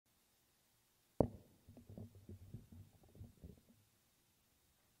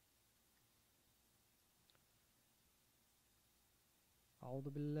أعوذ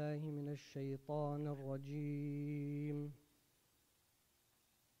بالله من الشيطان الرجيم.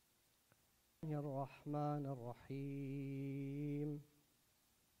 الرحمن الرحيم.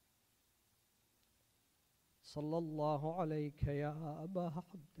 صلى الله عليك يا أبا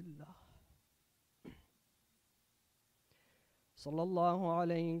عبد الله. صلى الله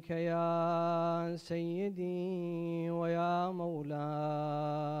عليك يا سيدي ويا مولاي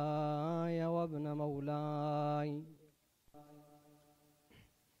وابن مولاي،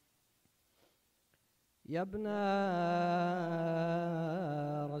 يا ابن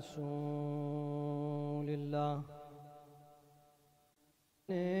رسول الله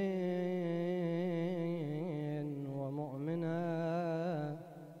ومؤمنا،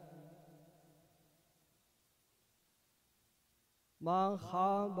 ما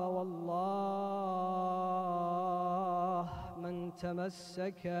خاب والله من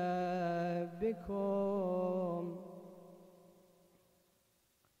تمسك بكم،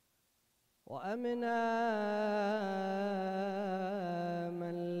 وأمنا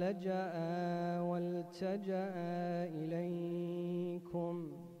من لجأ والتجأ إليكم.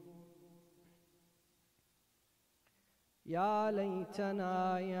 يا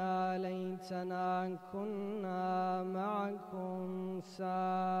ليتنا يا ليتنا كنا معكم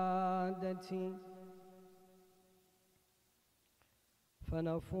سادتي،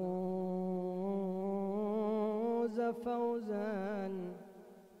 فنفوز فوزا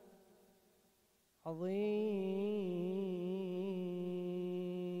عظيما.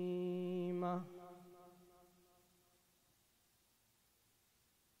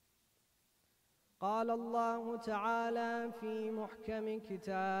 قال الله تعالى في محكم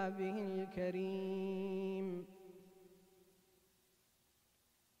كتابه الكريم: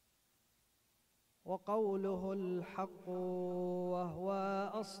 وقوله الحق وهو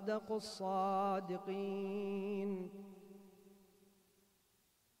أصدق الصادقين.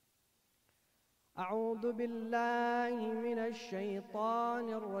 أعوذ بالله من الشيطان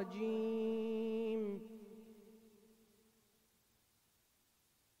الرجيم.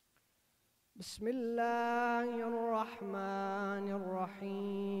 بسم الله الرحمن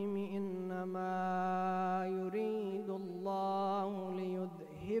الرحيم. إنما يريد الله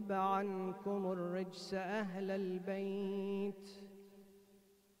ليذهب عنكم الرجس أهل البيت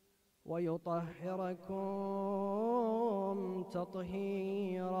ويطهركم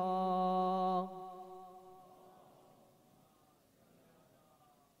تطهيرا.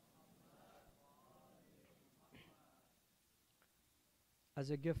 As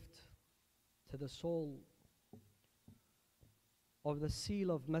a gift to the soul of the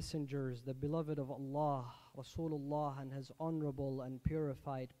seal of messengers, the beloved of Allah, Rasulullah, and his honorable and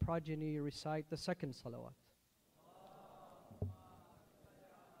purified progeny, recite the second salawat.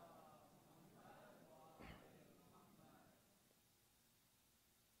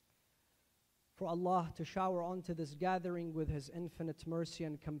 For Allah to shower onto this gathering with His infinite mercy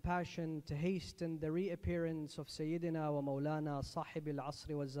and compassion, to hasten the reappearance of Sayyidina wa Mawlana Sahib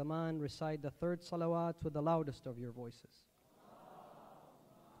al-Asri wa Zaman, recite the third salawat with the loudest of your voices.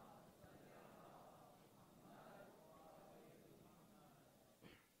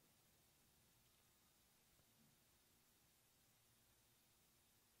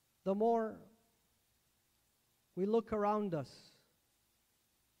 The more we look around us,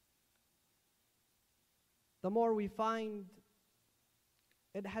 the more we find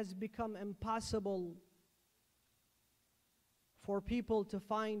it has become impossible for people to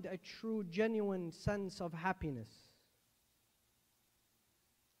find a true, genuine sense of happiness.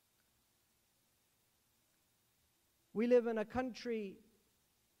 We live in a country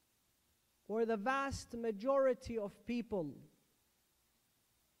where the vast majority of people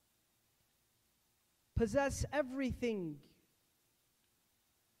possess everything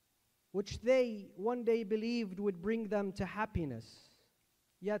which they one day believed would bring them to happiness.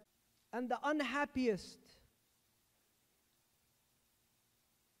 Yet, and the unhappiest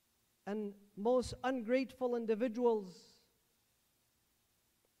and most ungrateful individuals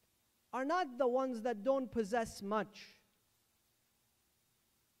are not the ones that don't possess much,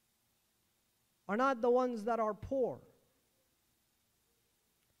 are not the ones that are poor.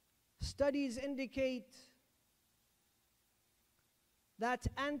 Studies indicate that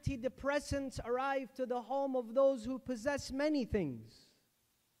antidepressants arrive to the home of those who possess many things.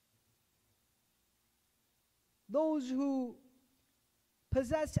 Those who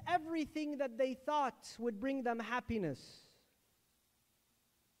possess everything that they thought would bring them happiness.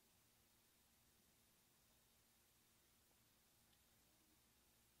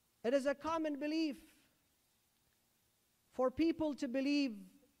 It is a common belief for people to believe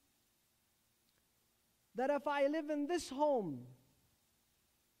that if I live in this home,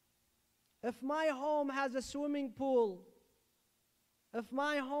 if my home has a swimming pool, if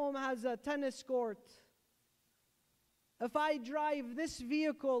my home has a tennis court, if I drive this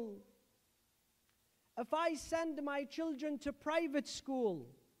vehicle, if I send my children to private school,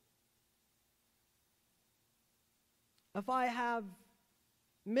 if I have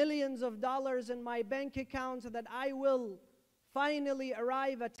millions of dollars in my bank account, that I will finally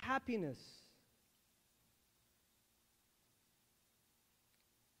arrive at happiness.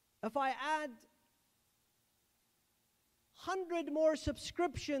 If I add 100 more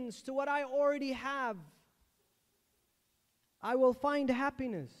subscriptions to what I already have, I will find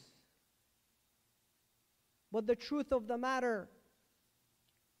happiness. But the truth of the matter,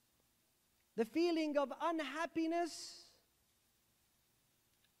 the feeling of unhappiness,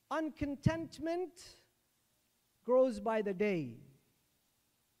 uncontentment grows by the day,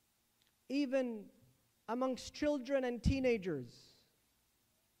 even amongst children and teenagers.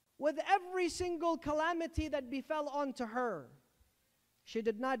 With every single calamity that befell onto her, she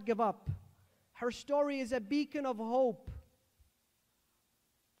did not give up. Her story is a beacon of hope.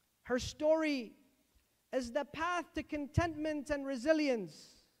 Her story is the path to contentment and resilience.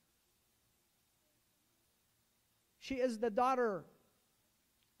 She is the daughter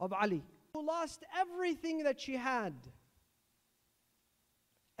of Ali, who lost everything that she had.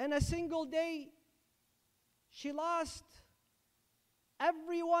 In a single day, she lost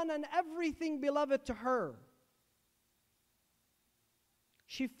everyone and everything beloved to her.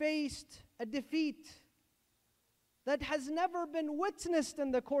 She faced a defeat that has never been witnessed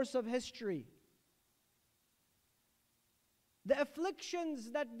in the course of history. The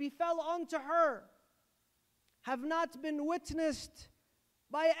afflictions that befell onto her have not been witnessed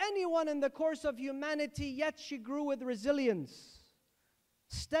by anyone in the course of humanity, yet she grew with resilience,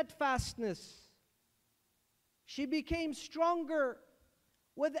 steadfastness. She became stronger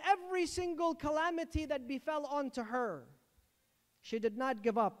with every single calamity that befell onto her. She did not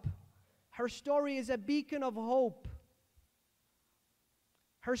give up. Her story is a beacon of hope.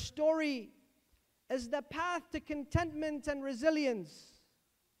 Her story is the path to contentment and resilience.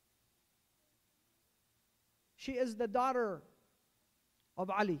 She is the daughter of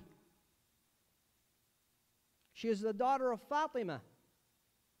Ali. She is the daughter of Fatima.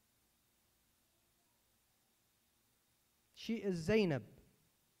 She is Zaynab.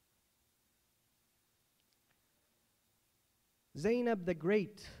 Zaynab the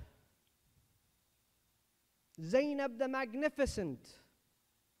Great, Zaynab the Magnificent,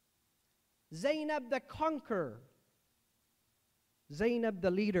 Zaynab the Conqueror, Zaynab the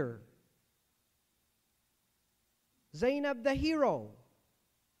Leader, Zaynab the Hero,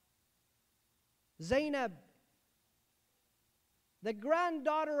 Zaynab the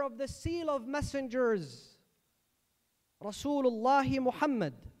granddaughter of the seal of messengers, Rasulullah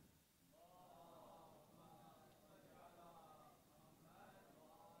Muhammad.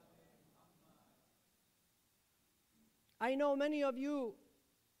 I know many of you,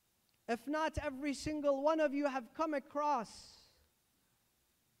 if not every single one of you, have come across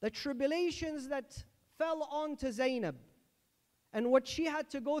the tribulations that fell onto Zaynab and what she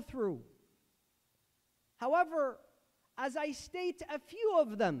had to go through. However, as I state a few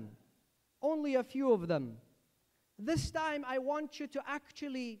of them, only a few of them, this time I want you to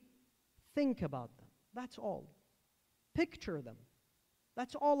actually think about them. That's all. Picture them.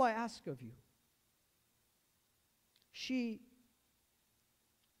 That's all I ask of you. She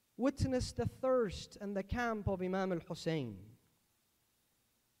witnessed the thirst in the camp of Imam al-Hussein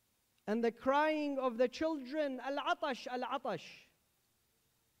and the crying of the children, al-atash, al-atash.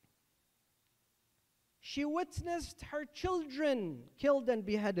 She witnessed her children killed and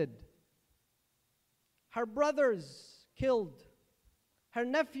beheaded, her brothers killed, her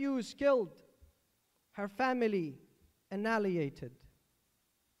nephews killed, her family annihilated.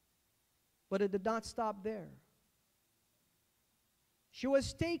 But it did not stop there. She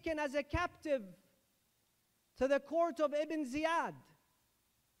was taken as a captive to the court of Ibn Ziyad.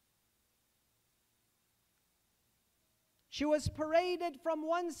 She was paraded from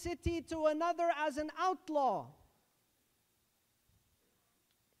one city to another as an outlaw.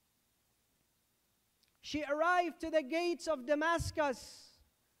 She arrived to the gates of Damascus,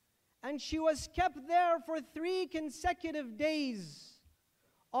 and she was kept there for 3 consecutive days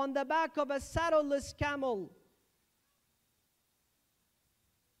on the back of a saddleless camel.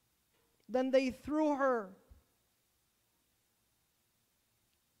 Then they threw her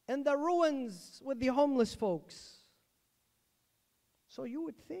in the ruins with the homeless folks. So you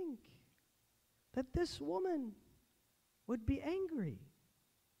would think that this woman would be angry.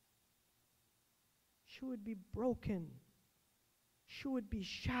 She would be broken. She would be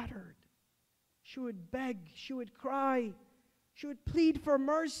shattered. She would beg, she would cry, she would plead for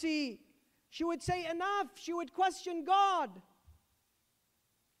mercy. She would say enough, she would question God.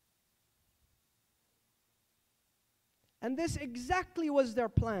 And this exactly was their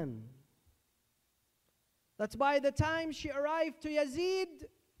plan. That by the time she arrived to Yazid,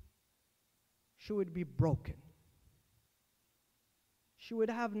 she would be broken. She would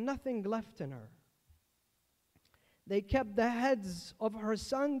have nothing left in her. They kept the heads of her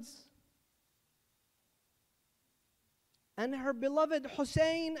sons and her beloved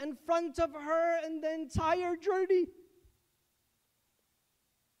Hussein in front of her in the entire journey.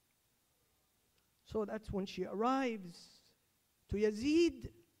 So that's when she arrives to Yazid.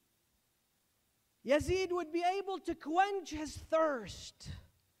 Yazid would be able to quench his thirst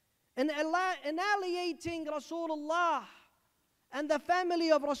in annihilating Rasulullah and the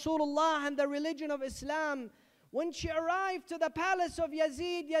family of Rasulullah and the religion of Islam. When she arrived to the palace of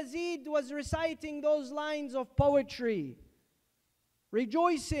Yazid, Yazid was reciting those lines of poetry,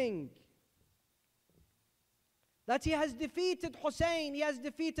 rejoicing that he has defeated Hussein, he has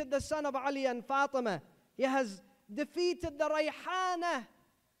defeated the son of Ali and Fatima, he has defeated the Rayhana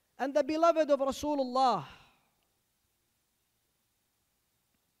and the beloved of Rasulullah.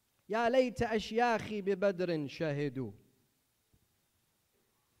 Ya layta ashyakhi bi badrin shahidu.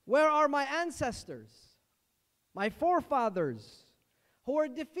 Where are my ancestors, my forefathers, who were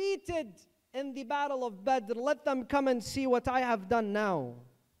defeated in the battle of Badr? Let them come and see what I have done now.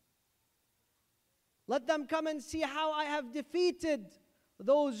 Let them come and see how I have defeated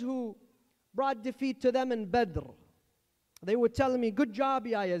those who brought defeat to them in Badr. They would tell me, good job,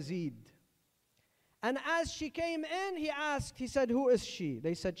 Ya Yazid. And as she came in, he asked, he said, who is she?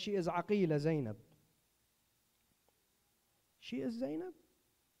 They said, she is Aqila Zaynab. She is Zaynab?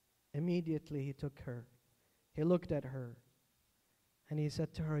 Immediately he took her. He looked at her and he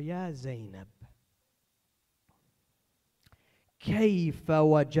said to her, Ya Zaynab, كيف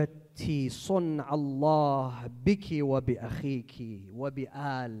وجدت صنع الله بك وبأخيك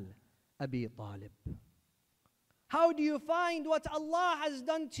وبآل أبي طالب? How do you find what Allah has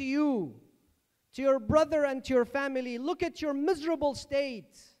done to you, to your brother and to your family? Look at your miserable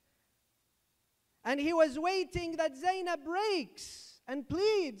state. And he was waiting that Zaynab breaks and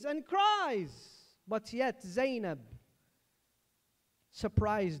pleads and cries. But yet Zaynab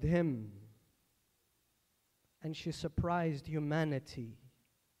surprised him. And she surprised humanity.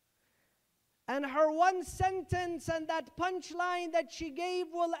 And her one sentence and that punchline that she gave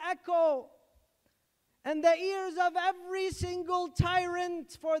will echo in the ears of every single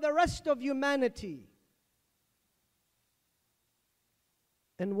tyrant for the rest of humanity.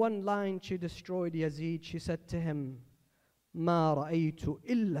 In one line she destroyed Yazid. She said to him, ما رأيت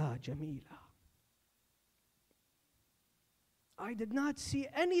إلا جميلا. I did not see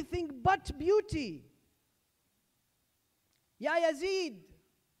anything but beauty. Ya Yazid,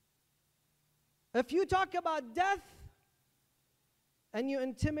 if you talk about death and you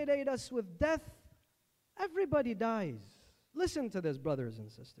intimidate us with death, everybody dies. Listen to this, brothers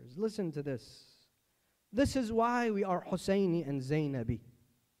and sisters. Listen to this. This is why we are Husseini and Zaynabi.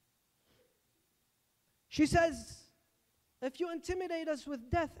 She says, if you intimidate us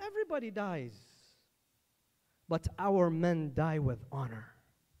with death, everybody dies. But our men die with honor.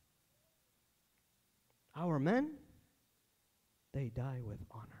 Our men, they die with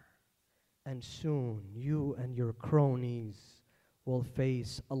honor. And soon you and your cronies will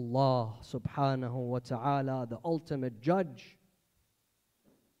face Allah subhanahu wa ta'ala, the ultimate judge.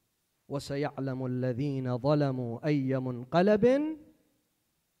 وَسَيَعْلَمُ الَّذِينَ ظَلَمُوا أَيَّ مُنْقَلَبٍ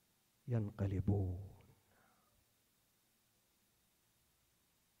يَنْقَلِبُونَ.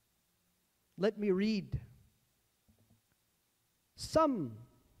 Let me read some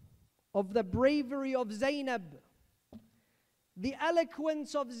of the bravery of Zaynab, the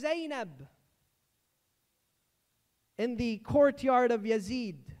eloquence of Zaynab in the courtyard of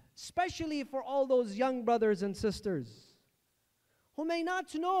Yazid, especially for all those young brothers and sisters who may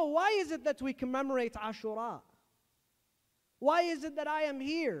not know, why is it that we commemorate Ashura? Why is it that I am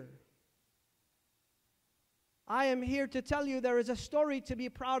here? I am here to tell you there is a story to be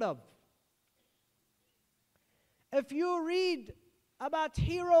proud of. If you read about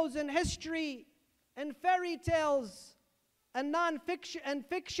heroes in history and fairy tales and non-fiction and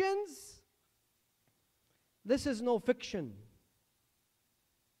fictions, this is no fiction.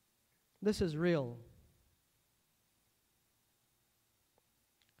 This is real.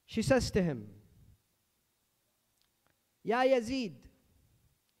 She says to him, Ya Yazid,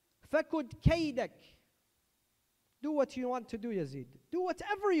 fakud kaydak. Do what you want to do, Yazid. Do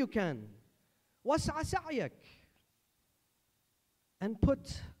whatever you can. Was'a sa'yak. And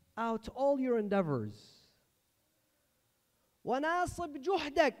put out all your endeavors. وَنَاصِبْ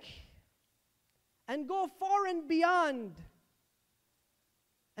جُهْدَكَ, and go far and beyond,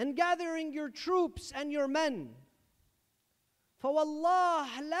 and gathering your troops and your men. فَوَاللَّهِ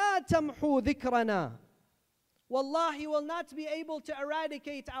لَا تَمْحُوا ذِكْرَنَا. Wallah, He will not be able to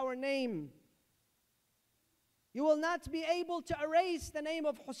eradicate our name. You will not be able to erase the name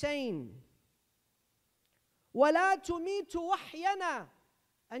of Hussein. وَلَا تُمِيتُ وَحْيَنَا,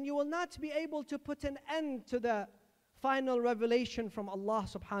 and you will not be able to put an end to the final revelation from Allah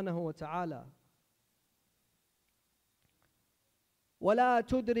subhanahu wa ta'ala. وَلَا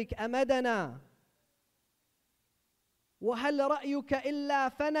تُدْرِكْ أَمَدَنَا وَهَلْ رَأْيُكَ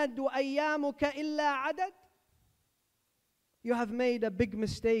إِلَّا فَنَدْ وَأَيَّامُكَ إِلَّا عَدَدْ. You have made a big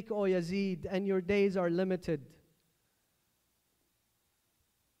mistake, O Yazid, and your days are limited.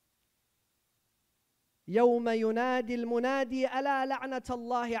 يَوْمَ يُنَادِي الْمُنَادِي أَلَا لَعْنَةَ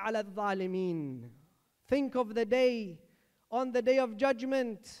اللَّهِ عَلَى الظَّالِمِينَ. Think of the day, on the day of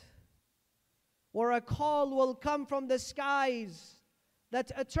judgment, where a call will come from the skies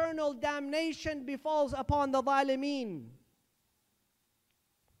that eternal damnation befalls upon the ظالمين.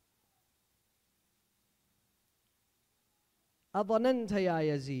 أَظَنَنْتَ يَا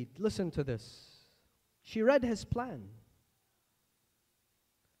Yazid. Listen to this. She read his plan.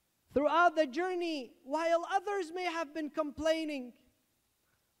 Throughout the journey, while others may have been complaining,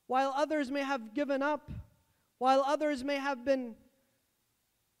 while others may have given up, while others may have been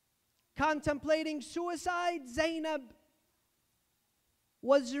contemplating suicide, Zaynab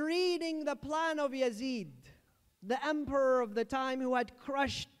was reading the plan of Yazid, the emperor of the time who had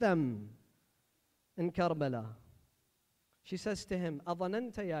crushed them in Karbala. She says to him,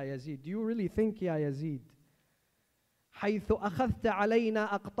 أَظَنَنْتَ يَا Yazid. Do you really think, Ya Yazid, حيث أخذت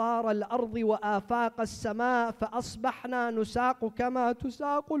علينا أقطار الأرض وآفاق السماء فأصبحنا نساق كما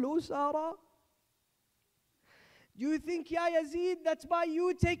تساق الأسارى. Do you think, Ya Yazid, that's by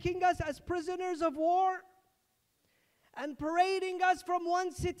you taking us as prisoners of war and parading us from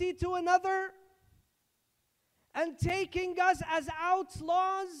one city to another and taking us as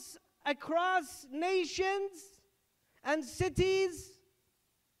outlaws across nations and cities?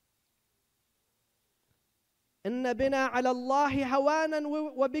 إن بنا على الله هوانا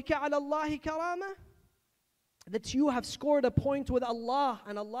وبك على الله كرامة. That you have scored a point with Allah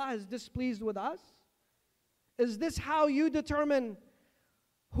and Allah is displeased with us? Is this how you determine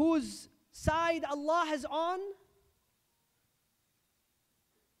whose side Allah is on?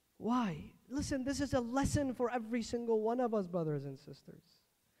 Why? Listen, this is a lesson for every single one of us, brothers and sisters.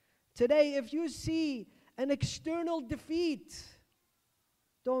 Today, if you see an external defeat,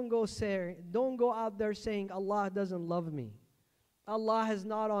 don't go out there saying, Allah doesn't love me. Allah is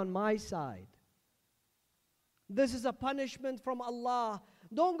not on my side. This is a punishment from Allah.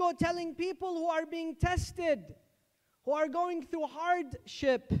 Don't go telling people who are being tested, who are going through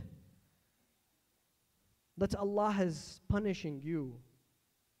hardship, that Allah is punishing you.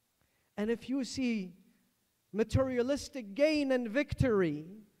 And if you see materialistic gain and victory,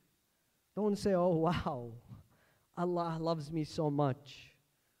 don't say, oh wow, Allah loves me so much.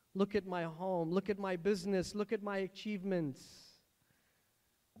 Look at my home, look at my business, look at my achievements.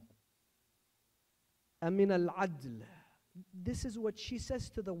 Amin al-adl. This is what she says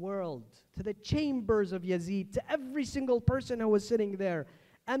to the world, to the chambers of Yazid, to every single person who was sitting there.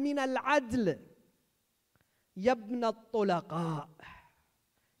 Amin al-adl. Yabna al-tulaqa.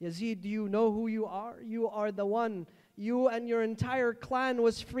 Yazid, do you know who you are? You are the one. You and your entire clan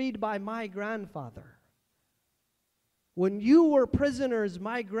was freed by my grandfather. When you were prisoners,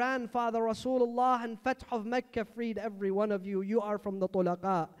 my grandfather Rasulullah and Fath of Mecca freed every one of you. You are from the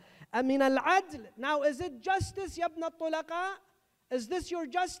tulaqa. Amin al-adl. Now, is it justice, yabna tulaqa? Is this your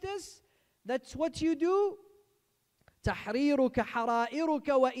justice? That's what you do? تحريرك حرائرك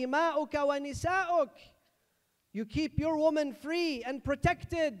وإماؤك ونساؤك. You keep your woman free and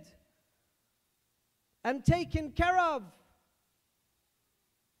protected and taken care of.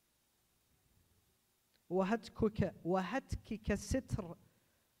 وهتكك ستر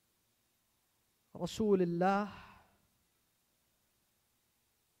رسول الله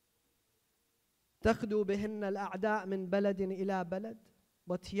تخدو بهن الأعداء من بلد إلى بلد.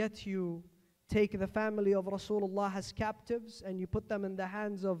 But yet you take the family of Rasulullah as captives and you put them in the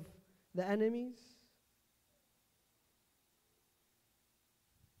hands of the enemies.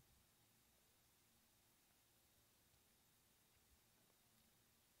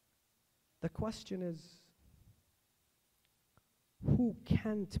 The question is, who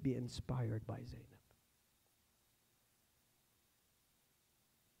can't be inspired by Zaynab?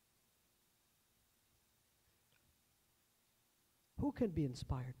 Who can be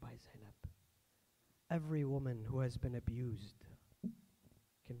inspired by Zainab? Every woman who has been abused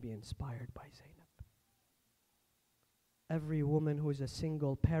can be inspired by Zainab. Every woman who is a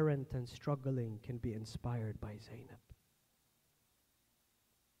single parent and struggling can be inspired by Zainab.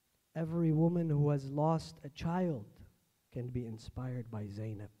 Every woman who has lost a child can be inspired by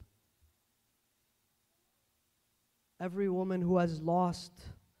Zainab. Every woman who has lost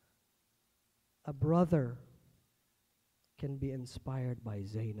a brother can be inspired by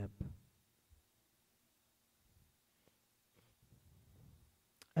Zainab.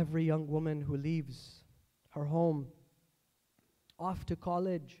 Every young woman who leaves her home off to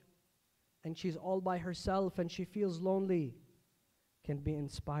college and she's all by herself and she feels lonely can be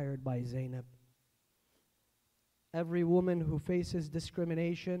inspired by Zainab. Every woman who faces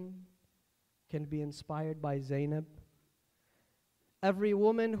discrimination can be inspired by Zainab. Every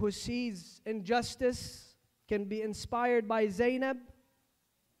woman who sees injustice can be inspired by Zainab.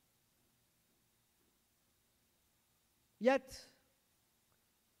 Yet,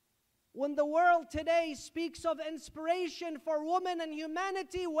 when the world today speaks of inspiration for women and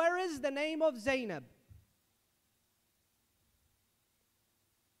humanity, where is the name of Zainab?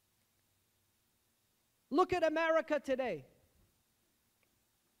 Look at America today.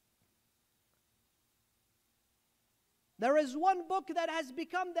 There is one book that has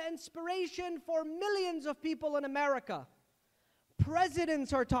become the inspiration for millions of people in America.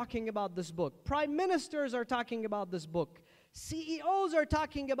 Presidents are talking about this book. Prime ministers are talking about this book. CEOs are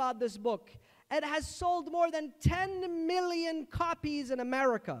talking about this book. It has sold more than 10 million copies in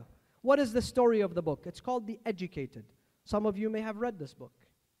America. What is the story of the book? It's called The Educated. Some of you may have read this book.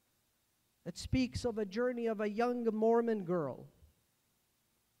 It speaks of a journey of a young Mormon girl,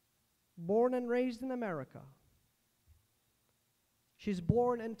 born and raised in America. She's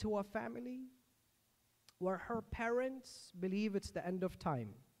born into a family where her parents believe it's the end of time.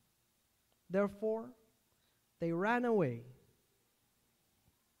 Therefore, they ran away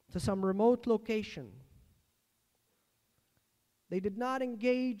to some remote location. They did not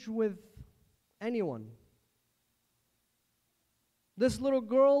engage with anyone. This little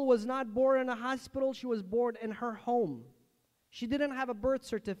girl was not born in a hospital, she was born in her home. She didn't have a birth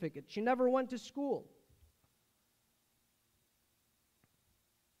certificate. She never went to school.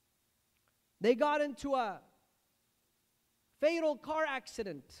 They got into a fatal car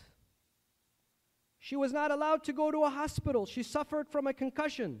accident. She was not allowed to go to a hospital. She suffered from a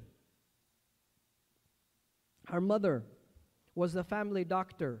concussion. Her mother was the family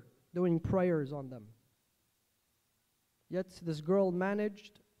doctor doing prayers on them. Yet this girl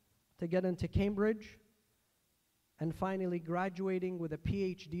managed to get into Cambridge and finally graduating with a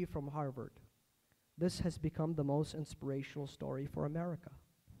PhD from Harvard. This has become the most inspirational story for America.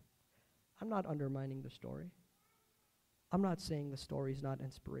 I'm not undermining the story. I'm not saying the story is not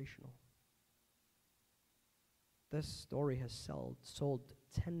inspirational. This story has sold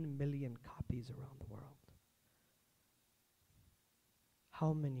 10 million copies around the world.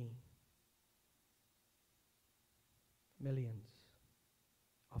 How many millions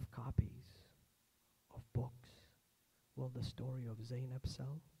of copies of books will the story of Zainab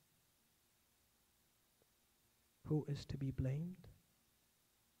sell? Who is to be blamed?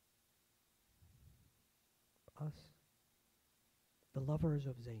 Us, the lovers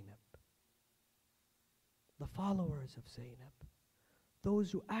of Zainab, the followers of Zainab, those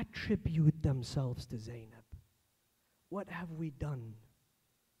who attribute themselves to Zainab. What have we done?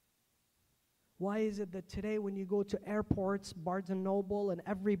 Why is it that today when you go to airports, Barnes & Noble, and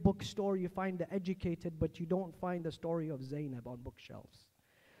every bookstore you find The Educated, but you don't find the story of Zainab on bookshelves?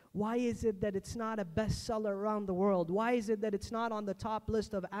 Why is it that it's not a bestseller around the world? Why is it that it's not on the top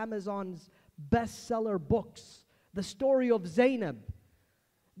list of Amazon's bestseller books? The story of Zainab,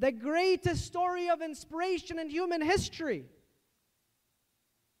 the greatest story of inspiration in human history.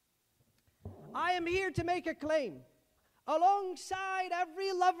 I am here to make a claim, alongside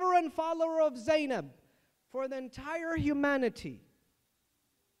every lover and follower of Zainab, for the entire humanity,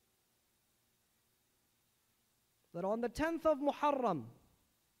 that on the 10th of Muharram,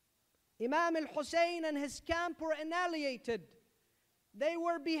 Imam al-Hussein and his camp were annihilated. They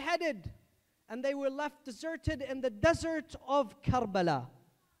were beheaded, and they were left deserted in the desert of Karbala.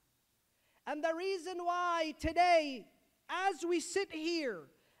 And the reason why today, as we sit here,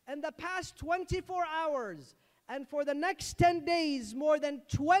 in the past 24 hours, and for the next 10 days, more than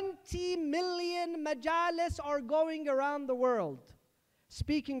 20 million majalis are going around the world,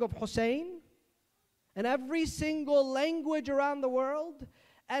 speaking of Hussein, in every single language around the world.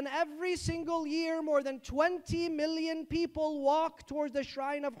 And every single year, more than 20 million people walk towards the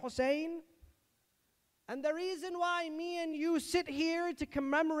shrine of Hussein. And the reason why me and you sit here to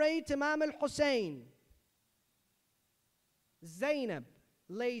commemorate Imam al-Hussein, Zaynab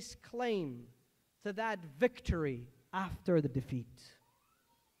lays claim to that victory after the defeat.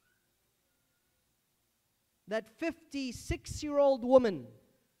 That 56-year-old woman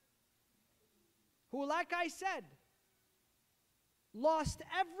who, like I said, lost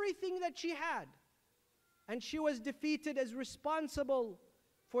everything that she had, and she was defeated as responsible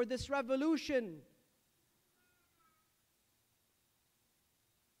for this revolution.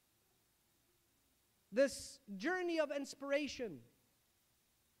 This journey of inspiration.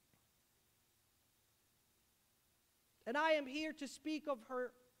 And I am here to speak of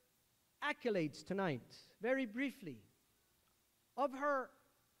her accolades tonight, very briefly, of her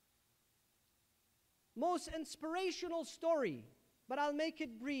most inspirational story, but I'll make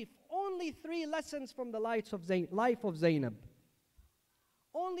it brief. Only 3 lessons from the life of Zaynab.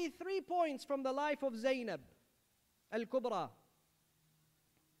 Only 3 points from the life of Zaynab al-Kubra.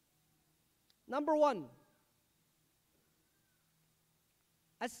 Number 1,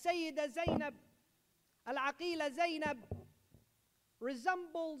 As-Sayyida Zaynab, Al-Aqila Zaynab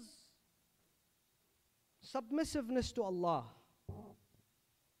resembles submissiveness to Allah,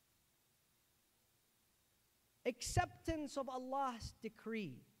 acceptance of Allah's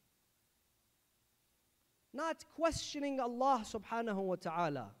decree, not questioning Allah subhanahu wa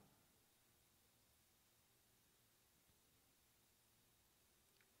ta'ala.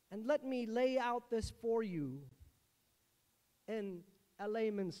 And let me lay out this for you in a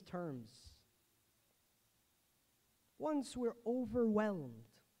layman's terms. Once we're overwhelmed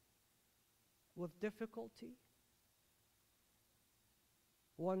with difficulty,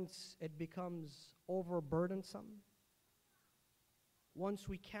 once it becomes overburdensome, once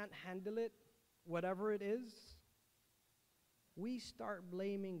we can't handle it, whatever it is, we start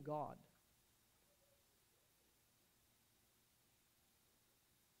blaming God.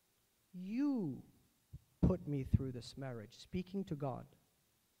 You put me through this marriage, speaking to God.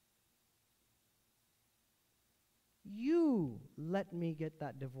 You let me get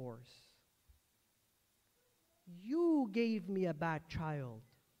that divorce. You gave me a bad child.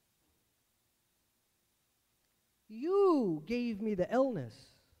 You gave me the illness.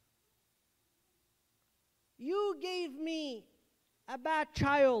 You gave me a bad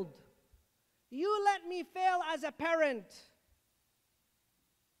child. You let me fail as a parent.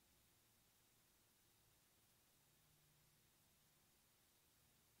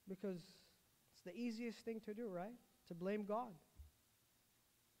 Because it's the easiest thing to do, right? To blame God.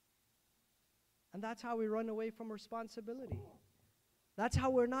 And that's how we run away from responsibility. That's how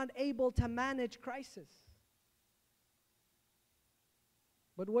we're not able to manage crisis.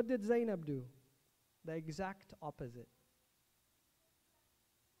 But what did Zaynab do? The exact opposite.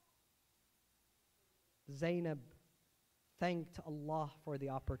 Zaynab thanked Allah for the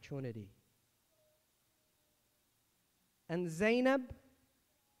opportunity. And Zaynab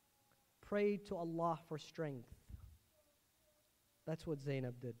prayed to Allah for strength. That's what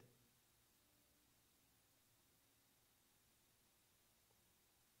Zaynab did.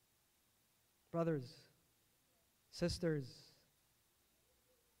 Brothers, sisters,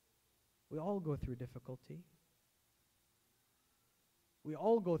 we all go through difficulty. We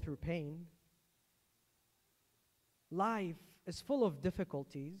all go through pain. Life is full of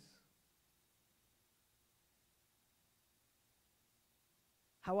difficulties.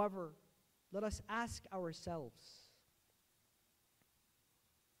 However, let us ask ourselves,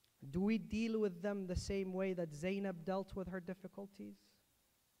 do we deal with them the same way that Zaynab dealt with her difficulties?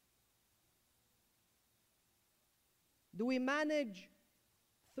 Do we manage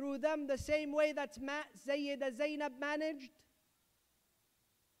through them the same way that Sayyida Zaynab managed?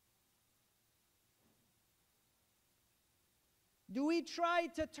 Do we try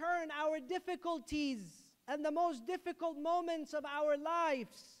to turn our difficulties and the most difficult moments of our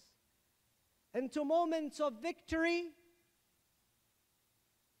lives into moments of victory?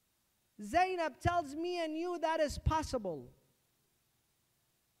 Zaynab tells me and you that is possible.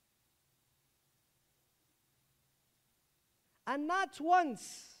 And not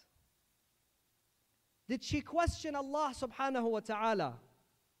once did she question Allah subhanahu wa ta'ala.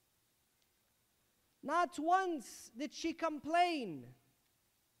 Not once did she complain.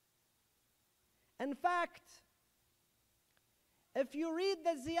 In fact, if you read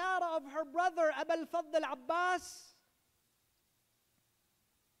the ziyarah of her brother Abul Fadl Abbas,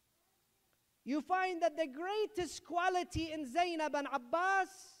 you find that the greatest quality in Zaynab and Abbas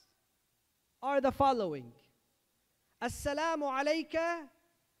are the following. Assalamu alayka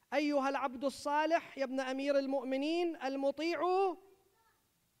ayyuha al-abdu al-salih ya ibn amir al-mu'minin al-muti'u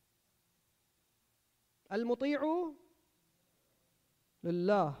Al-muti'u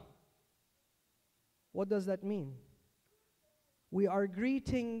lillah. What does that mean? We are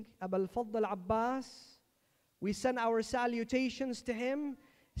greeting Abul Fadl Abbas. We send our salutations to him,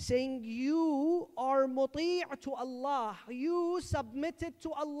 saying, you are muti' to Allah. You submitted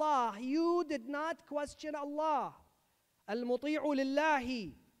to Allah. You did not question Allah. Al-muti'u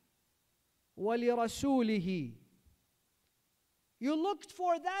lillahi wa li rasulihi. You looked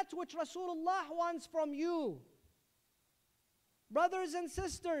for that which Rasulullah wants from you. Brothers and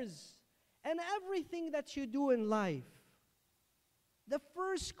sisters, and everything that you do in life, the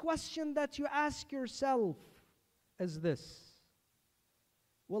first question that you ask yourself is this: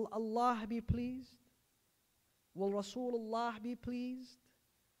 will Allah be pleased? Will Rasulullah be pleased?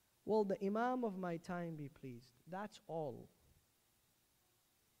 Will the Imam of my time be pleased? That's all.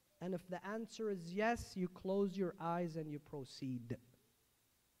 And if the answer is yes, you close your eyes and you proceed.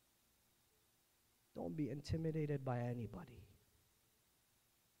 Don't be intimidated by anybody.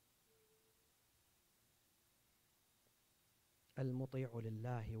 المطيع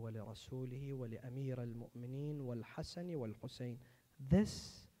لله ولرسوله ولأمير المؤمنين والحسن والحسين.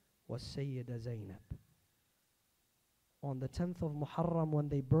 This was Sayyida Zaynab. On the 10th of Muharram, when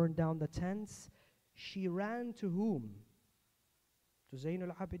they burned down the tents, she ran to whom? To Zayn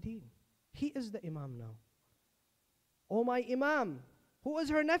al-Abidin. He is the Imam now. Oh my Imam, who is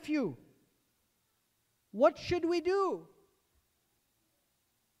her nephew? What should we do?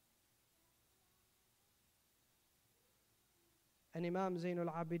 And Imam Zayn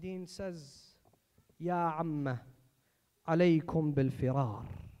al-Abidin says, Ya Amma, alaykum bil-firar.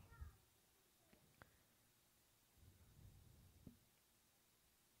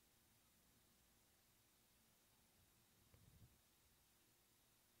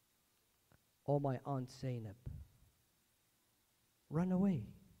 Oh my Aunt Zaynab, run away.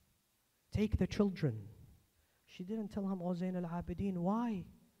 Take the children. She didn't tell him, oh Zayn al-Abidin, why?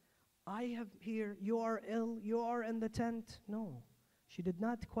 I have here, you are ill, you are in the tent. No, she did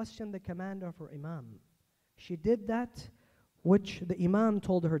not question the command of her Imam. She did that which the Imam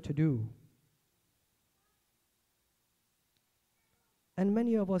told her to do. And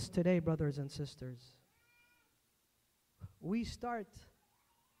many of us today, brothers and sisters, we start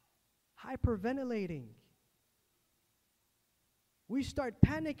hyperventilating. We start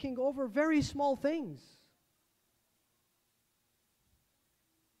panicking over very small things.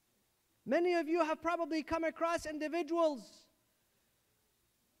 Many of you have probably come across individuals.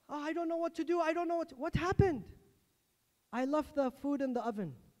 Oh, I don't know what to do. I don't know what happened. I left the food in the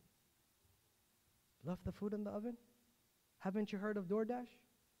oven. Left the food in the oven? Haven't you heard of DoorDash?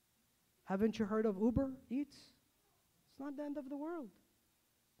 Haven't you heard of Uber Eats? It's not the end of the world.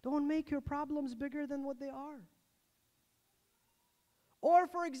 Don't make your problems bigger than what they are. Or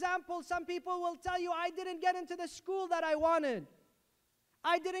for example, some people will tell you, I didn't get into the school that I wanted.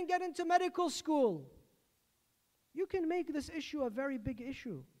 I didn't get into medical school. You can make this issue a very big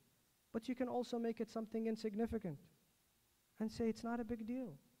issue, but you can also make it something insignificant and say it's not a big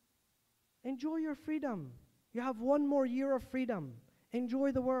deal. Enjoy your freedom. You have one more year of freedom.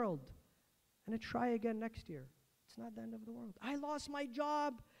 Enjoy the world. And then try again next year. It's not the end of the world. I lost my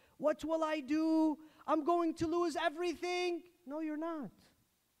job. What will I do? I'm going to lose everything. No, you're not.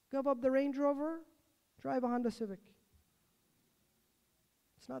 Give up the Range Rover. Drive a Honda Civic.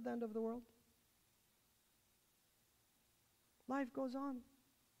 It's not the end of the world. Life goes on.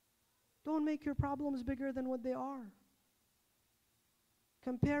 Don't make your problems bigger than what they are.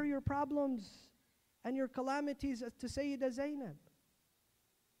 Compare your problems and your calamities to Sayyida Zaynab.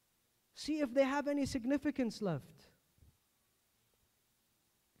 See if they have any significance left.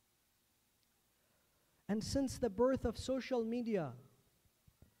 And since the birth of social media,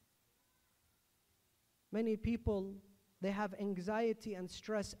 many people, they have anxiety and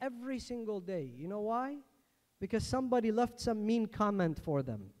stress every single day. You know why? Because somebody left some mean comment for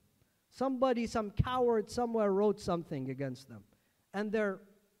them. Somebody, some coward somewhere wrote something against them. And they're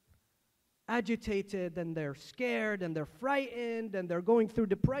agitated and they're scared and they're frightened and they're going through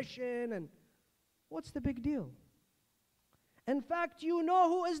depression. And what's the big deal? In fact, you know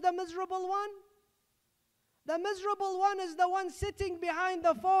who is the miserable one? The miserable one is the one sitting behind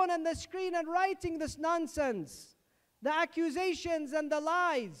the phone and the screen and writing this nonsense, the accusations and the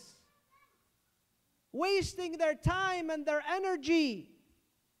lies, wasting their time and their energy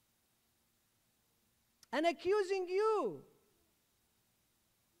and accusing you.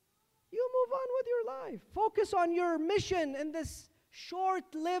 You move on with your life. Focus on your mission in this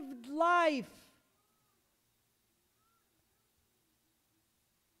short-lived life.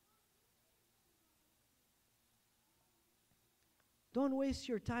 Don't waste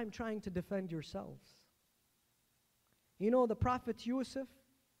your time trying to defend yourselves. You know the Prophet Yusuf?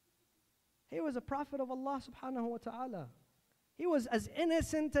 He was a prophet of Allah subhanahu wa ta'ala. He was as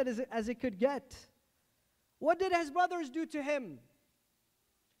innocent as it could get. What did his brothers do to him?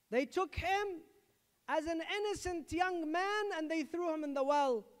 They took him as an innocent young man and they threw him in the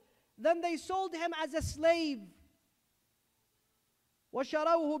well. Then they sold him as a slave.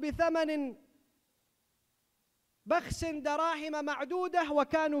 وَشَرَوْهُ بِثَمَنٍ بَخْسٍ دَرَاهِمَ مَعْدُودَةٍ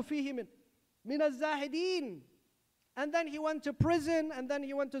وَكَانُوا فِيهِ مِنَ الزَّاهِدِينَ. And then he went to prison, and then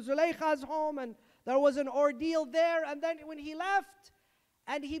he went to Zulaykha's home, and there was an ordeal there. And then when he left,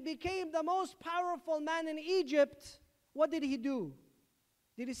 and he became the most powerful man in Egypt, what did he do?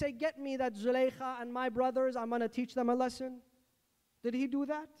 Did he say, get me that Zulaykha and my brothers, I'm going to teach them a lesson? Did he do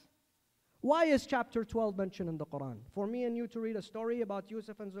that? Why is chapter 12 mentioned in the Quran? For me and you to read a story about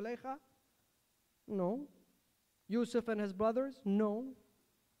Yusuf and Zulaykha? No. Yusuf and his brothers? No.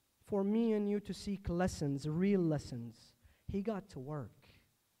 For me and you to seek lessons, real lessons. He got to work.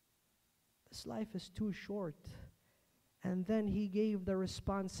 This life is too short. And then he gave the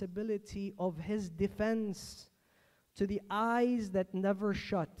responsibility of his defense to the eyes that never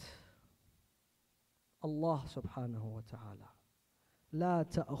shut. Allah subhanahu wa ta'ala. لا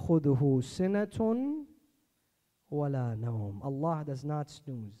تأخذه سنة ولا نوم. Allah does not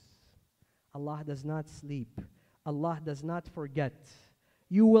snooze. Allah does not sleep. Allah does not forget.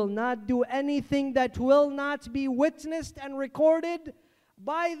 You will not do anything that will not be witnessed and recorded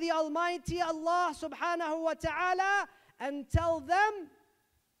by the Almighty Allah subhanahu wa ta'ala, and tell them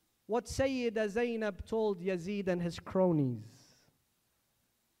what Sayyida Zaynab told Yazid and his cronies,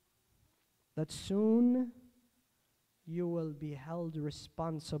 that soon you will be held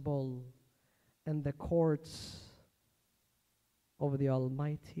responsible in the courts of the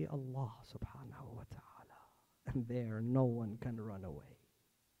Almighty Allah subhanahu wa ta'ala. And there no one can run away.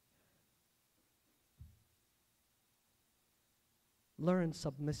 Learn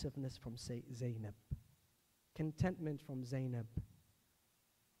submissiveness from Zaynab. Contentment from Zaynab.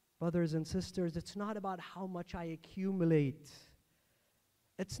 Brothers and sisters, it's not about how much I accumulate.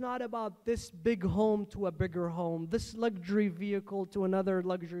 It's not about this big home to a bigger home, this luxury vehicle to another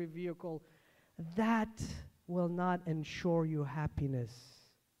luxury vehicle. That will not ensure you happiness.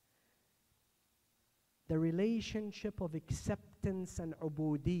 The relationship of acceptance and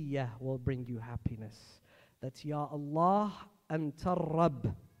ubudiyyah will bring you happiness. That's Ya Allah, Anta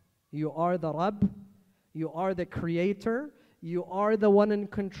Rabb. You are the Rabb, you are the Creator, you are the one in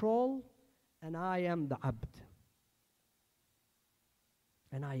control, and I am the Abd.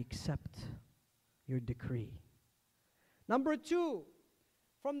 And I accept your decree. Number 2,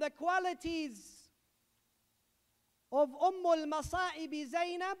 from the qualities of al-Masa'ib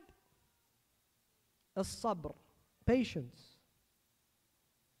Zaynab, as-sabr, patience.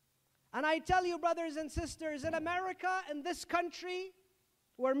 And I tell you, brothers and sisters, in America, in this country,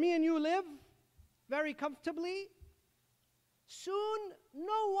 where me and you live very comfortably, soon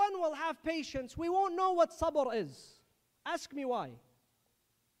no one will have patience. We won't know what sabr is. Ask me why.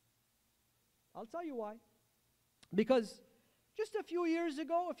 I'll tell you why. Because just a few years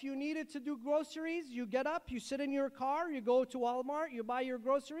ago, if you needed to do groceries, you get up, you sit in your car, you go to Walmart, you buy your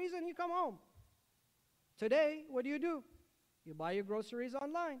groceries, and you come home. Today, what do? You buy your groceries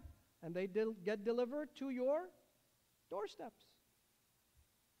online, and they get delivered to your doorsteps.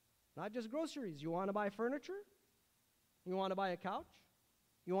 Not just groceries. You want to buy furniture? You want to buy a couch?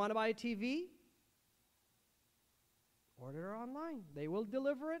 You want to buy a TV? Order online. They will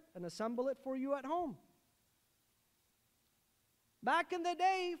deliver it and assemble it for you at home. Back in the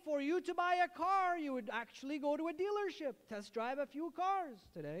day, for you to buy a car, you would actually go to a dealership, test drive a few cars.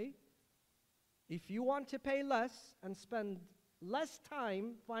 Today, if you want to pay less and spend less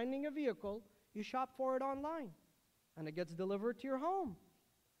time finding a vehicle, you shop for it online, and it gets delivered to your home.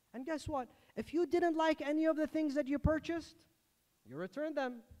 And guess what? If you didn't like any of the things that you purchased, you return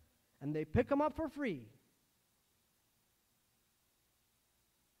them, and they pick them up for free.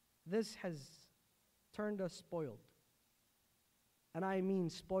 This has turned us spoiled. And I mean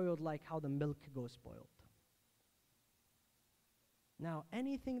spoiled like how the milk goes spoiled. Now,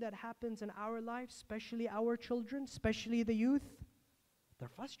 anything that happens in our life, especially our children, especially the youth, they're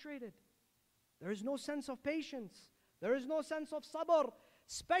frustrated. There is no sense of patience. There is no sense of sabr,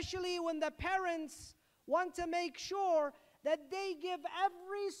 especially when the parents want to make sure that they give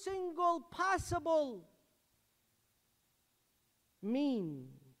every single possible mean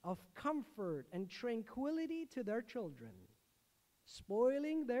of comfort and tranquility to their children,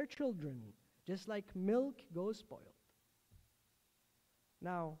 spoiling their children, just like milk goes spoiled.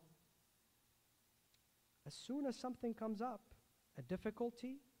 Now, as soon as something comes up, a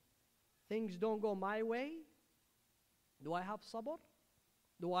difficulty, things don't go my way, Do I have sabr?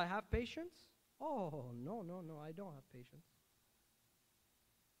 Do I have patience? Oh, no, no, no, I don't have patience.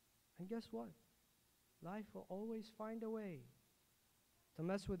 And guess what? Life will always find a way to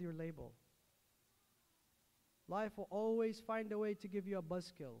mess with your label. Life will always find a way to give you a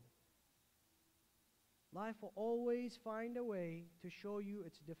buzzkill. Life will always find a way to show you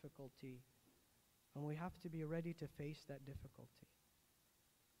its difficulty. And we have to be ready to face that difficulty.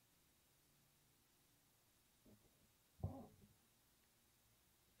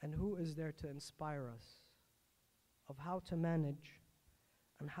 And who is there to inspire us of how to manage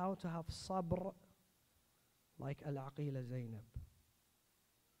and how to have sabr like Al-Aqila Zaynab?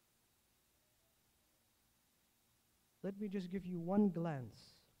 Let me just give you one glance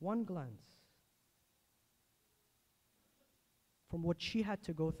from what she had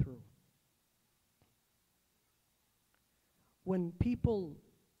to go through. When people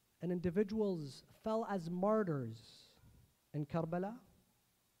and individuals fell as martyrs in Karbala,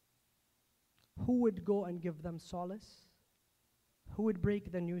 who would go and give them solace? Who would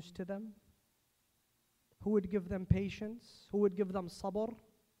break the news to them? Who would give them patience? Who would give them sabr?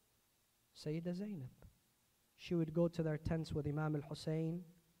 Sayyidah Zaynab. She would go to their tents with Imam al-Hussein.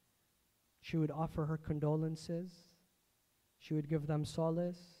 She would offer her condolences. She would give them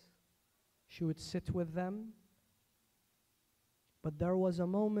solace. She would sit with them. But there was a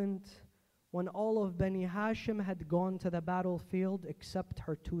moment when all of Bani Hashim had gone to the battlefield except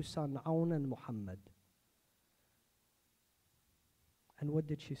her two sons, Aun and Muhammad. And what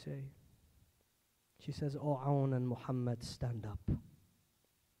did she say? She says, "Oh, Aun and Muhammad, stand up."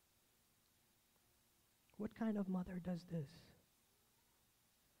 What kind of mother does this?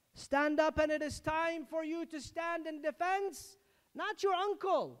 Stand up, and it is time for you to stand in defense, not your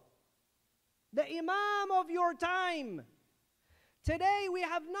uncle, the Imam of your time. Today we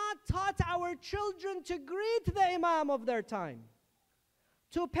have not taught our children to greet the Imam of their time,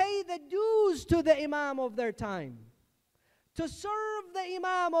 to pay the dues to the Imam of their time, to serve the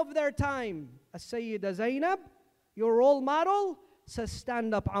Imam of their time. As-Sayyidah Zaynab, your role model, says,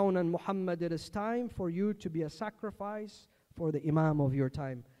 stand up, Aun and Muhammad, it is time for you to be a sacrifice for the Imam of your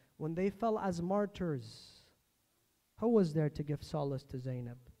time. When they fell as martyrs, who was there to give solace to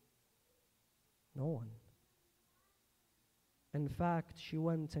Zaynab? No one. In fact, she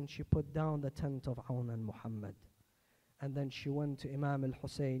went and she put down the tent of Aun and Muhammad. And then she went to Imam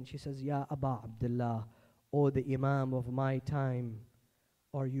al-Hussein. She says, Ya Aba Abdullah, O the Imam of my time,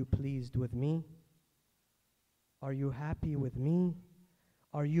 are you pleased with me? Are you happy with me?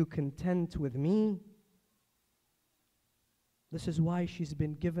 Are you content with me? This is why she's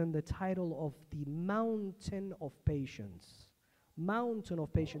been given the title of the Mountain of Patience. Mountain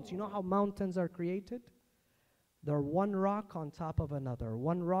of Patience. You know how mountains are created? They're one rock on top of another,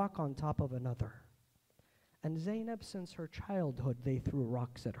 one rock on top of another. And Zaynab, since her childhood, they threw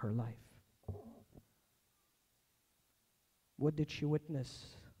rocks at her life. What did she witness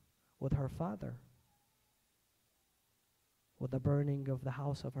with her father? With the burning of the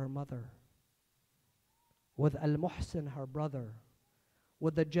house of her mother. With Al-Muhsin, her brother.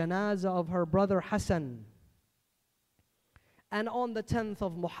 With the janazah of her brother Hassan. And on the 10th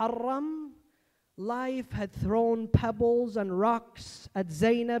of Muharram, life had thrown pebbles and rocks at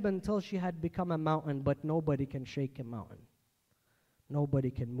Zaynab until she had become a mountain, but nobody can shake a mountain.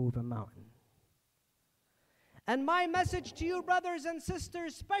 Nobody can move a mountain. And my message to you, brothers and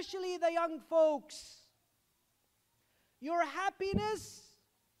sisters, especially the young folks, your happiness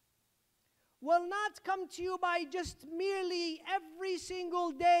will not come to you by just merely every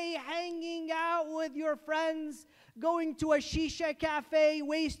single day hanging out with your friends, going to a shisha cafe,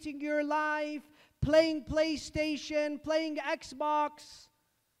 wasting your life, playing PlayStation, playing Xbox.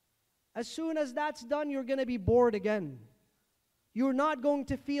 As soon as that's done, you're going to be bored again. You're not going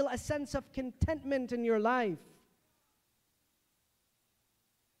to feel a sense of contentment in your life.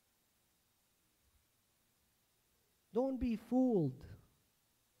 Don't be fooled.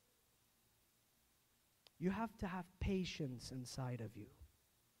 You have to have patience inside of you.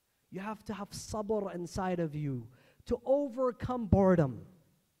 You have to have sabr inside of you to overcome boredom,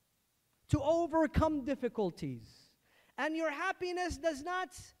 to overcome difficulties. And your happiness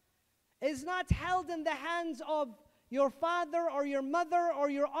is not held in the hands of your father or your mother or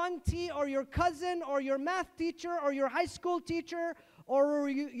your auntie or your cousin or your math teacher or your high school teacher or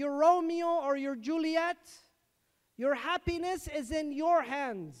your Romeo or your Juliet. Your happiness is in your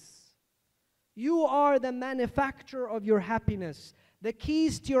hands. You are the manufacturer of your happiness. The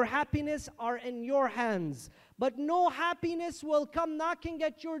keys to your happiness are in your hands. But no happiness will come knocking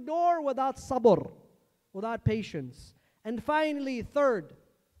at your door without sabr, without patience. And finally, third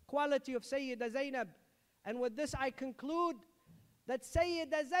quality of Sayyidah Zaynab, And with this I conclude that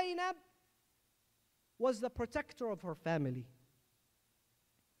Sayyida Zaynab was the protector of her family.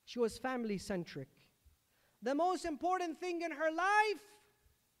 She was family-centric. The most important thing in her life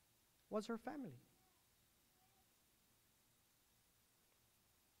was her family.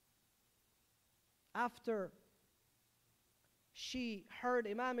 After she heard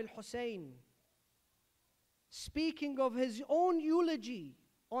Imam al-Hussein speaking of his own eulogy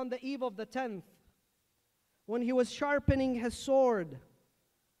on the eve of the 10th, when he was sharpening his sword,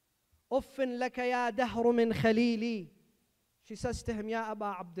 أُفٍّ لَكَ يَا دَهْرُ مِنْ خَلِيلِي, she says to him, Ya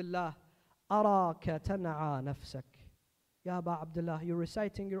Aba Abdullah, أَرَاكَ تَنْعَى نَفْسَكَ. Ya Aba Abdullah, you're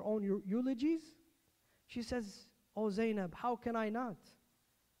reciting your own eulogies? She says, Oh Zaynab, how can I not?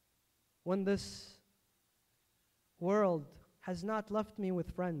 When this world has not left me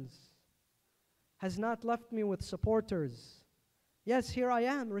with friends, has not left me with supporters. Yes, here I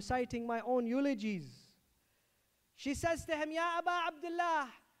am reciting my own eulogies. She says to him, Ya Aba Abdullah,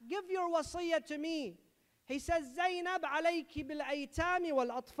 give your wasiyah to me. He says, Zaynab, alayki bil aytami wal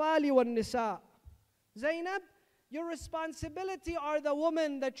atfali wal nisa. Zaynab, your responsibility are the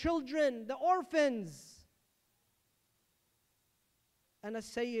women, the children, the orphans. And as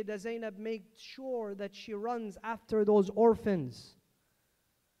Sayyida Zaynab makes sure that she runs after those orphans.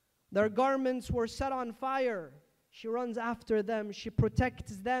 Their garments were set on fire. She runs after them. She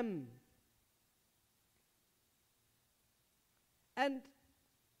protects them. And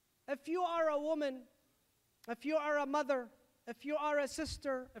if you are a woman, if you are a mother, if you are a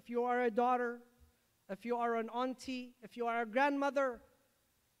sister, if you are a daughter, if you are an auntie, if you are a grandmother,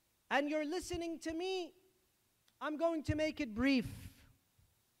 and you're listening to me, I'm going to make it brief.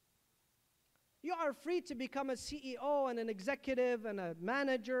 You are free to become a CEO and an executive and a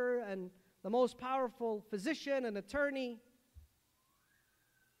manager and the most powerful physician and attorney.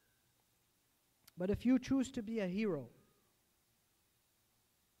 But if you choose to be a hero,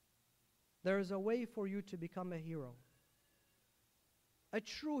 there is a way for you to become a hero. A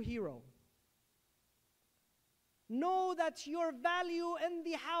true hero. Know that your value in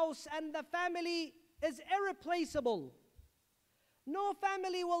the house and the family is irreplaceable. No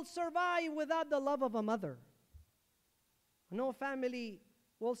family will survive without the love of a mother. No family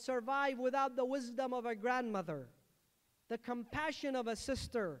will survive without the wisdom of a grandmother, the compassion of a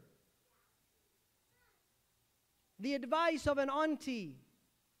sister, the advice of an auntie.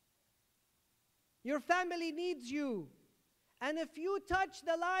 Your family needs you. And if you touch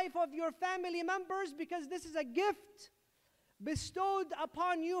the life of your family members, because this is a gift bestowed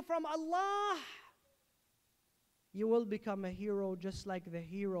upon you from Allah, you will become a hero just like the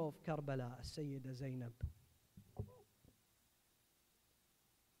hero of Karbala, Sayyida Zaynab.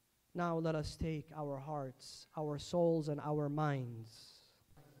 Now let us take our hearts, our souls, and our minds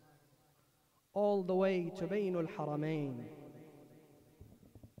all the way to Baynul Haramain.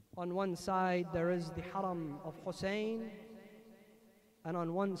 On one side there is the Haram of Hussein, and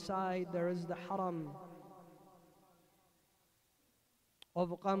on one side there is the Haram of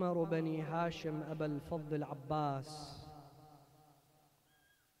Qamar Bani Hashim Abul Fadl Abbas.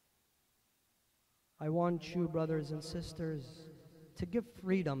 I want you, brothers and sisters, to give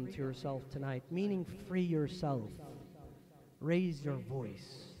freedom to yourself tonight, meaning free yourself. Raise your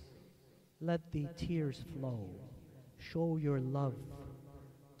voice. Let the tears flow. Show your love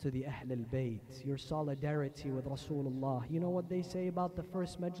to the Ahl al-Bayt, your solidarity with Rasulullah. You know what they say about the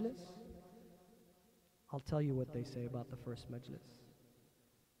first majlis? I'll tell you what they say about the first majlis.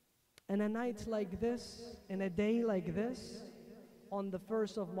 In a night like this, in a day like this, on the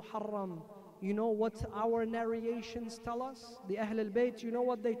 1st of Muharram, you know what our narrations tell us? The Ahl al-Bayt, you know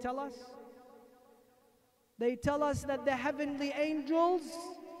what they tell us? They tell us that the heavenly angels,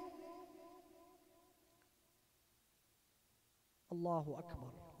 Allahu Akbar,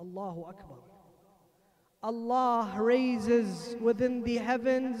 Allahu Akbar, Allah raises within the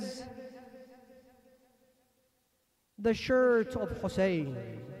heavens the shirt of Hussein,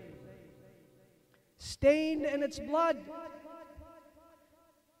 stained in its blood.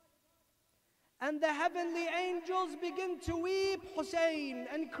 And the heavenly angels begin to weep Hussein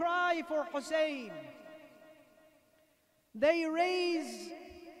and cry for Hussein. They raise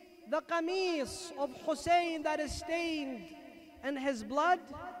the qamis of Hussein that is stained in his blood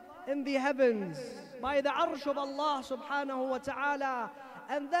in the heavens by the arsh of Allah subhanahu wa ta'ala.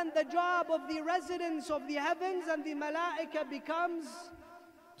 And then the job of the residents of the heavens and the malaika becomes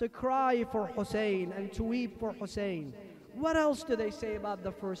to cry for Hussein and to weep for Hussein. What else do they say about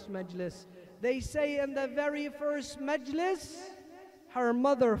the first majlis? They say in the very first majlis, his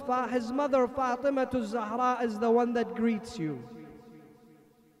mother Fatima Zahra is the one that greets you.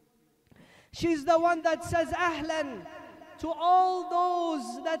 She's the one that says ahlan to all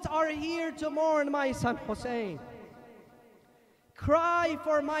those that are here to mourn my son Hussein. Cry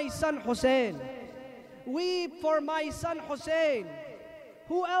for my son Hussein. Weep for my son Hussein.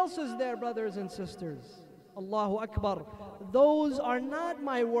 Who else is there, brothers and sisters? Allahu Akbar. Those are not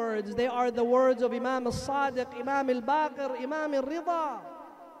my words. They are the words of Imam al-Sadiq, Imam al-Baqir, Imam al-Rida.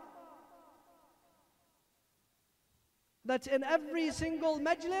 That in every single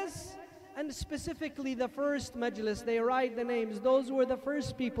majlis, and specifically the first majlis, they write the names. Those were the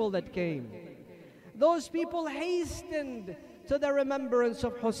first people that came. Those people hastened to the remembrance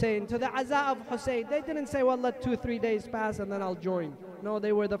of Hussein, to the aza of Hussein. They didn't say, well, let 2-3 days pass and then I'll join. No,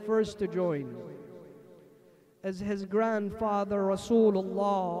 they were the first to join. As his grandfather,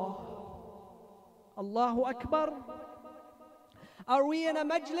 Rasulullah. Allahu Akbar. Are we in a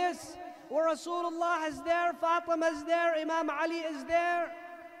majlis where Rasulullah is there, Fatima is there, Imam Ali is there?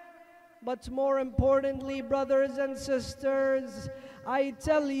 But more importantly, brothers and sisters, I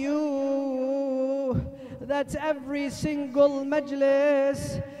tell you that every single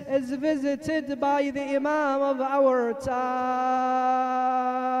majlis is visited by the Imam of our time,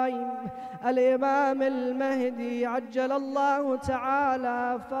 Al-Imam Al-Mahdi, Ajjal Allah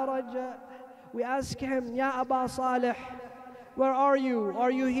Ta'ala Faraja. We ask him, Ya Aba Salih, where are you? Are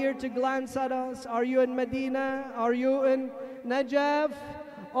you here to glance at us? Are you in Medina? Are you in Najaf?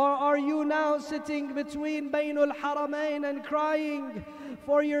 Or are you now sitting between Bainul Haramain and crying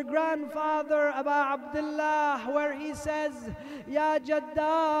for your grandfather, Aba Abdullah, where he says, Ya Jaddah,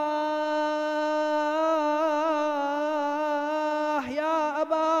 Ya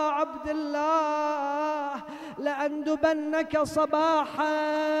Aba Abdullah, لأندبنك صباحا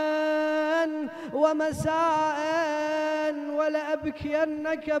ومساء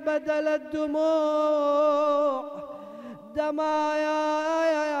ولأبكينك بدل الدموع.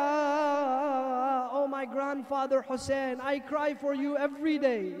 Oh, my grandfather Hussein, I cry for you every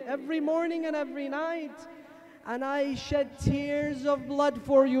day, every morning and every night. And I shed tears of blood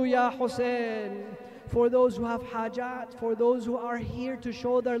for you, Ya Hussein. For those who have hajat, for those who are here to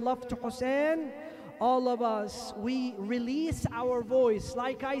show their love to Hussein, all of us, we release our voice,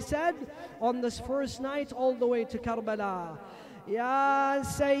 like I said, on this first night all the way to Karbala. يا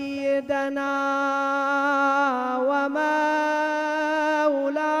سيدنا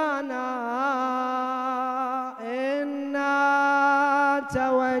ومولانا إنا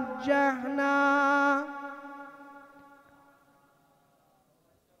توجهنا.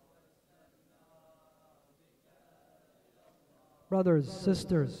 Brothers,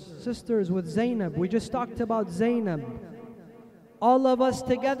 sisters with Zaynab. We just talked about Zaynab. All of us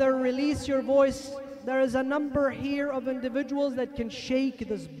together, release your voice. There is a number here of individuals that can shake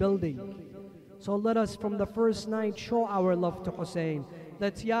this building. So let us from the first night show our love to Hussein.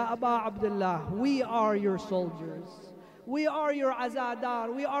 That Ya Aba Abdullah, we are your soldiers. We are your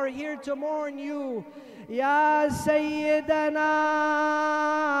azadar. We are here to mourn you. Ya Sayyidana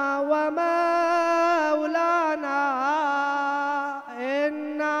wa Mawlana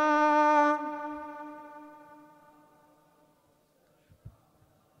inna.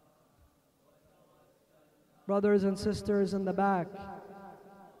 Brothers and sisters in the back.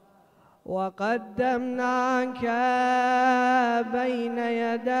 وقدمناك بين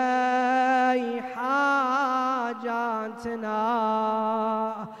يدي حاجاتنا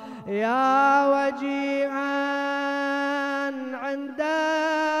يا وجيها عند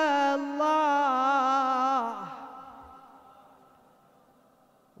الله.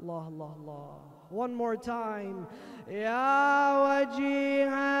 Allah, Allah, Allah. One more time. يا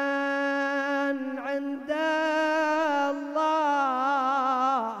وجيها عند الله.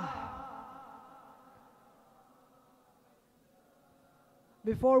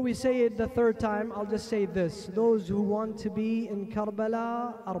 Before we say it the third time, I'll just say this. Those who want to be in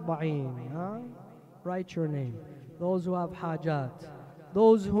Karbala, Arba'een, write your name. Those who have hajat.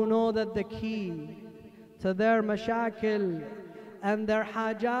 Those who know that the key to their mashakil and their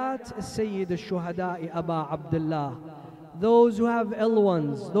hajat is Sayyid al-Shuhada'i Aba Abdullah. Those who have ill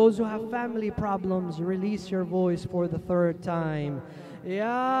ones, those who have family problems, release your voice for the third time.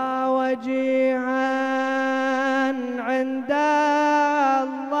 Ya wajihan 'inda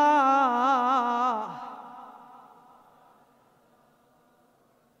Allah.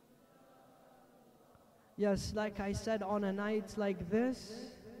 Yes, like I said, on a night like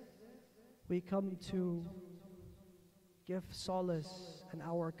this, we come to give solace and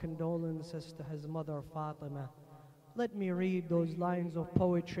our condolences to his mother Fatima. Let me read those lines of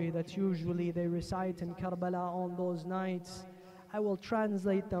poetry that usually they recite in Karbala on those nights. I will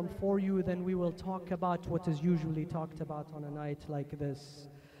translate them for you, then we will talk about what is usually talked about on a night like this.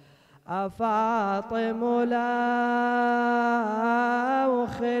 أفاطم لو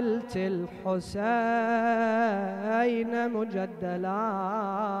خلت الحسين مجدلا.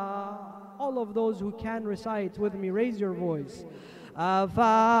 All of those who can recite with me, raise your voice.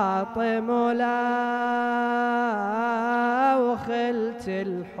 أفاطم لو خلت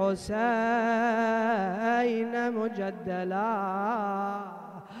الحسين مجدلا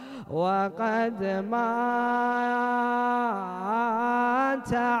وقد مات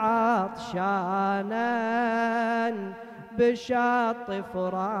عطشانا بشط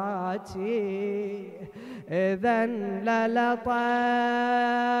فراتي إذا للطمت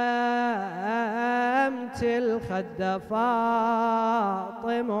الخد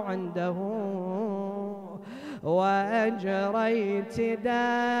فاطم عنده وأجريت دمع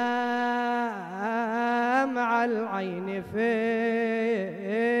العين في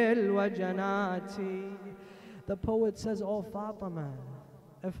الوجنات. The poet says, "Oh Fatima,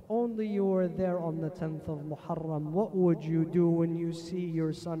 if only you were there on the 10th of Muharram, what would you do when you see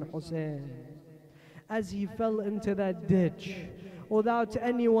your son Hussein as he fell into that ditch without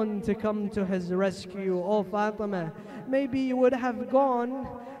anyone to come to his rescue?" Oh Fatima, maybe you would have gone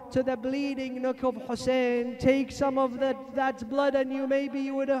to the bleeding nook of Hussein, take some of that blood, and maybe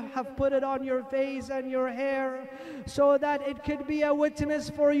you would have put it on your face and your hair so that it could be a witness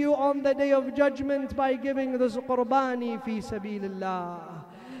for you on the day of judgment by giving this qurbani fi sabilillah.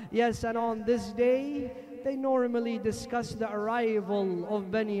 Yes, and on this day they normally discuss the arrival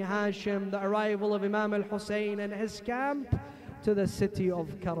of Bani Hashim, the arrival of Imam al-Hussein and his camp to the city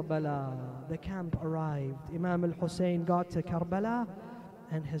of Karbala. The camp arrived. Imam al-Hussein got to Karbala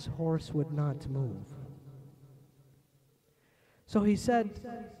and his horse would not move. So he said,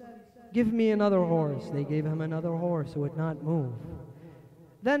 "Give me another horse." They gave him another horse, it would not move.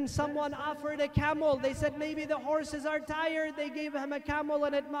 Then someone offered a camel. They said, "Maybe the horses are tired." They gave him a camel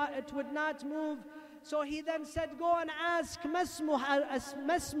and it would not move. So he then said, "Go and ask, "Ma ismu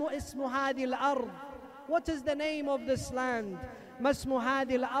hadi al-ard?" What is the name of this land? "Ma ismu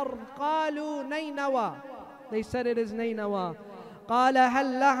hadi al-ard?" قالوا نينوى. They said it is Nainawa. قال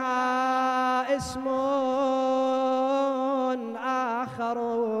هل لها اسم آخر?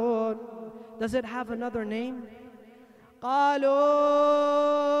 Does it have another name?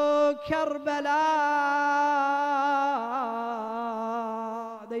 قالوا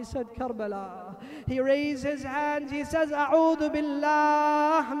كربلاء. They said Karbala. He raised his hands, he says, أعوذ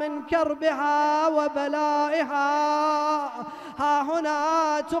بالله من كربها وبلائها ها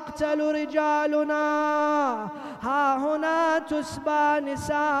هنا تقتل رجالنا ها هنا تسبى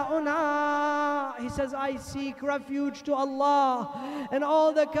نساؤنا. He says, I seek refuge to Allah and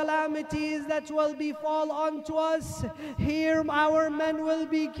all the calamities that will befall unto us. Here our men will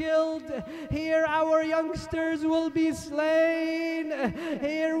be killed, here our youngsters will be slain,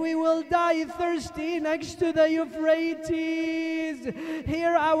 here we will die thirsty next to the Euphrates,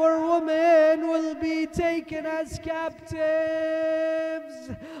 here our women will be taken as captives.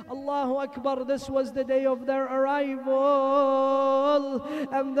 Allahu Akbar. This was the day of their arrival,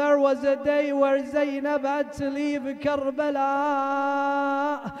 and there was a day where Zaynab had to leave Karbala.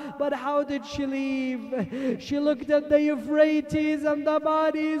 But how did she leave? She looked at the Euphrates and the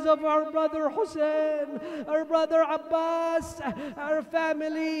bodies of her brother Hussein, her brother Abbas, her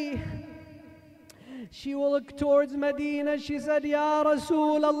family. She will look towards Medina. She said, Ya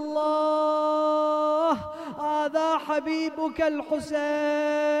Rasul Allah, هذا حبيبك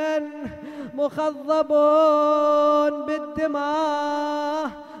الحسين مخضب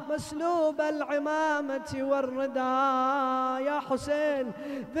بالدماء مسلوب العمامة والرداء. Ya Hussein,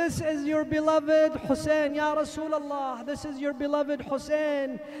 this is your beloved Hussein. Ya Rasulullah, this is your beloved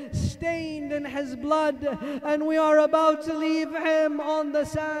Hussein, stained in his blood, and we are about to leave him on the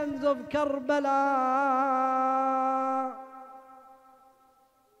sands of Karbala.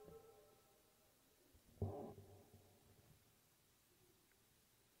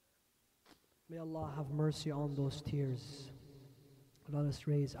 May Allah have mercy on those tears. Let us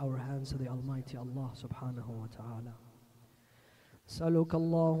raise our hands to the Almighty Allah subhanahu wa ta'ala. نسألك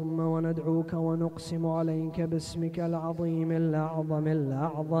اللهم وندعوك ونقسم عليك باسمك العظيم الأعظم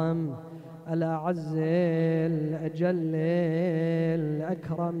الأعظم الأعز الأجل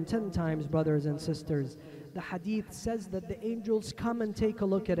الأكرم. 10 times, brothers and sisters. The hadith says that the angels come and take a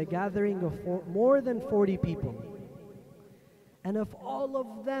look at a gathering of more than 40 people. And if all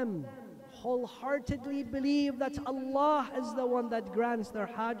of them wholeheartedly believe that Allah is the one that grants their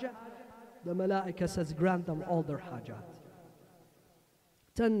hajat, the malaika says, grant them all their hajat.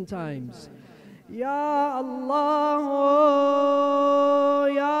 10 times. Ya Allah,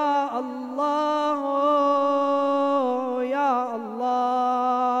 Ya Allah, Ya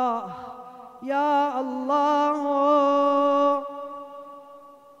Allah.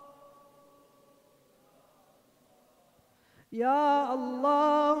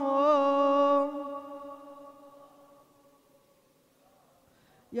 الله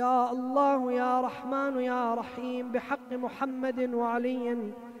يا الله يا رحمن يا رحيم بحق محمد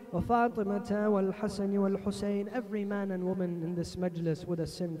وعلي وفاطمة والحسن والحسين. Every man and woman in this majlis with a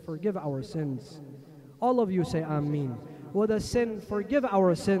sin, forgive our sins. All of you say Ameen. With a sin, forgive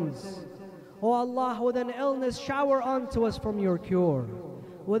our sins. Oh Allah, with an illness, shower onto us from your cure.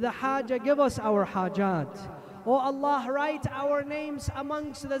 With a haja, give us our hajat. Oh Allah, write our names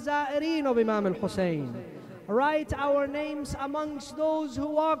amongst the Za'ireen of Imam al-Hussein. Write our names amongst those who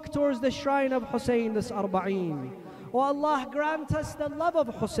walk towards the shrine of Hussein this Arba'een. Oh Allah, grant us the love of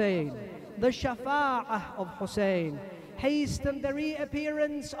Hussein, the shafa'ah of Hussein. Hasten the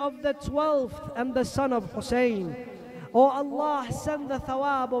reappearance of the 12th and the son of Hussein. Oh Allah, send the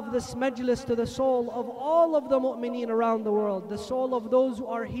thawab of this majlis to the soul of all of the mu'mineen around the world, the soul of those who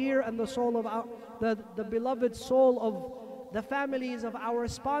are here and the soul of the beloved soul of the families of our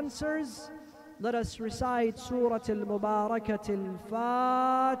sponsors. Let us recite Surah Al-Mubarakah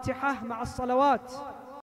Al-Fatiha ma'a salawat.